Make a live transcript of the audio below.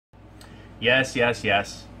Yes, yes,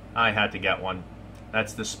 yes. I had to get one.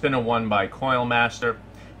 That's the Spinner 1 by Coil Master.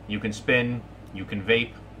 You can spin, you can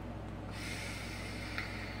vape.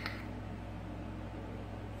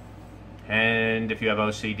 And if you have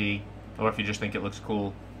OCD, or if you just think it looks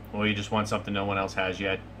cool, or you just want something no one else has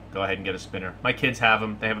yet, go ahead and get a spinner. My kids have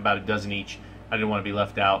them. They have about a dozen each. I didn't want to be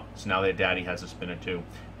left out, so now their daddy has a spinner too.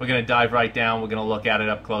 We're going to dive right down. We're going to look at it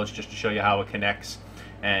up close just to show you how it connects.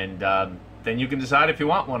 And then you can decide if you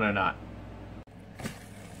want one or not.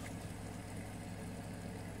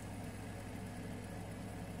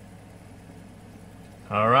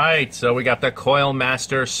 Alright, so we got the Coil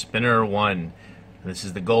Master Spinner 1. This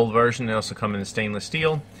is the gold version. They also come in stainless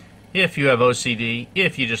steel. If you have OCD,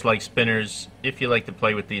 if you just like spinners, if you like to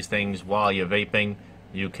play with these things while you're vaping,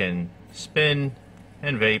 you can spin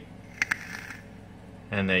and vape,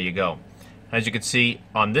 and there you go. As you can see,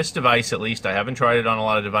 on this device at least, I haven't tried it on a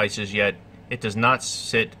lot of devices yet, it does not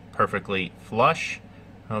sit perfectly flush,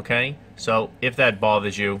 okay? So if that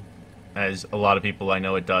bothers you, as a lot of people I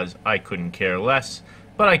know it does, I couldn't care less,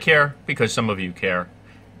 but I care because some of you care.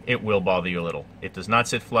 It will bother you a little. It does not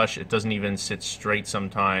sit flush. It doesn't even sit straight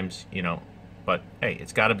sometimes, you know. But hey,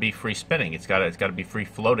 it's got to be free spinning. It's got to be free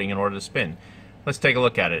floating in order to spin. Let's take a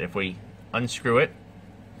look at it. If we unscrew it,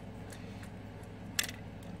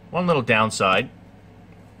 one little downside.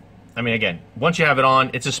 I mean, again, once you have it on,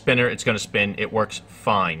 it's a spinner. It's going to spin. It works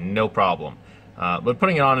fine, no problem. But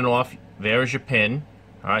putting it on and off, there's your pin.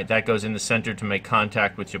 All right, that goes in the center to make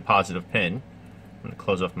contact with your positive pin. I'm going to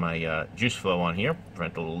close off my juice flow on here,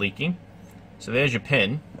 prevent a little leaking. So there's your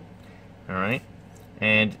pin, all right.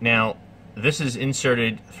 And now this is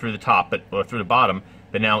inserted through the top, or through the bottom,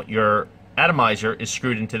 but now your atomizer is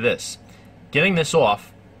screwed into this. Getting this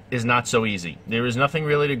off is not so easy. There is nothing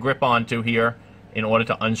really to grip onto here in order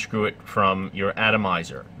to unscrew it from your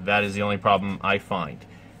atomizer. That is the only problem I find.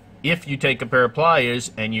 If you take a pair of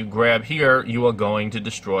pliers and you grab here, you are going to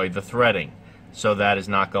destroy the threading. So that is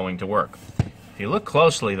not going to work. If you look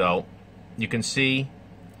closely, though, you can see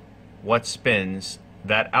what spins.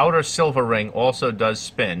 That outer silver ring also does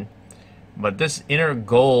spin, but this inner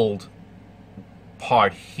gold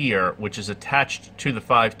part here, which is attached to the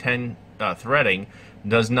 510 threading,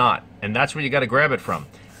 does not. And that's where you got to grab it from.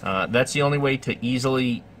 That's the only way to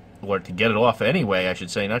easily, or to get it off anyway, I should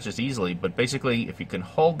say, not just easily, but basically if you can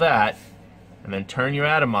hold that and then turn your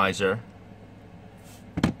atomizer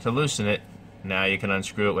to loosen it, now you can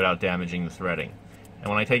unscrew it without damaging the threading. And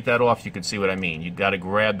when I take that off, you can see what I mean. You've got to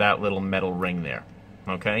grab that little metal ring there,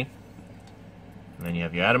 okay? And then you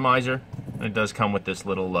have your atomizer, and it does come with this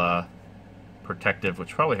little protective, which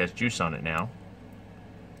probably has juice on it now.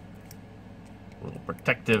 A little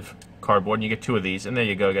protective cardboard, and you get two of these, and there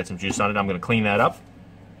you go, got some juice on it. I'm going to clean that up.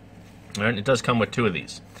 All right, it does come with two of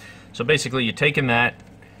these. So basically, you're taking that,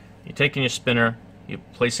 you're taking your spinner, you're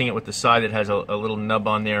placing it with the side that has a little nub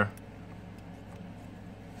on there,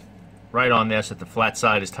 right on there, so that the flat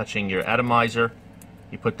side is touching your atomizer.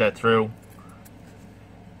 You put that through.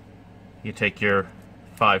 You take your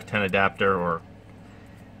 510 adapter, or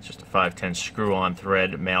it's just a 510 screw-on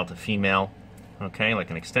thread, male to female, okay, like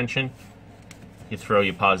an extension. You throw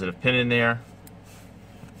your positive pin in there.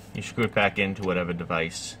 You screw it back into whatever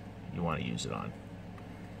device you want to use it on.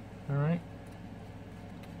 All right.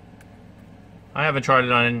 I haven't tried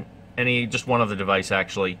it on just one other device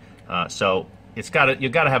actually. So you've got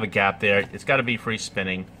to have a gap there. It's got to be free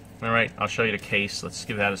spinning. All right. I'll show you the case. Let's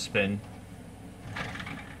give that a spin.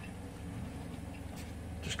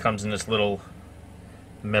 Just comes in this little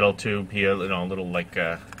metal tube here, you know, little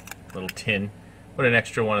tin. Put an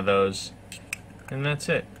extra one of those, and that's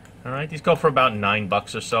it. All right. These go for about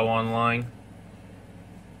 $9 or so online.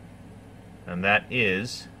 And that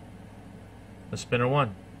is the Spinner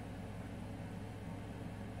 1.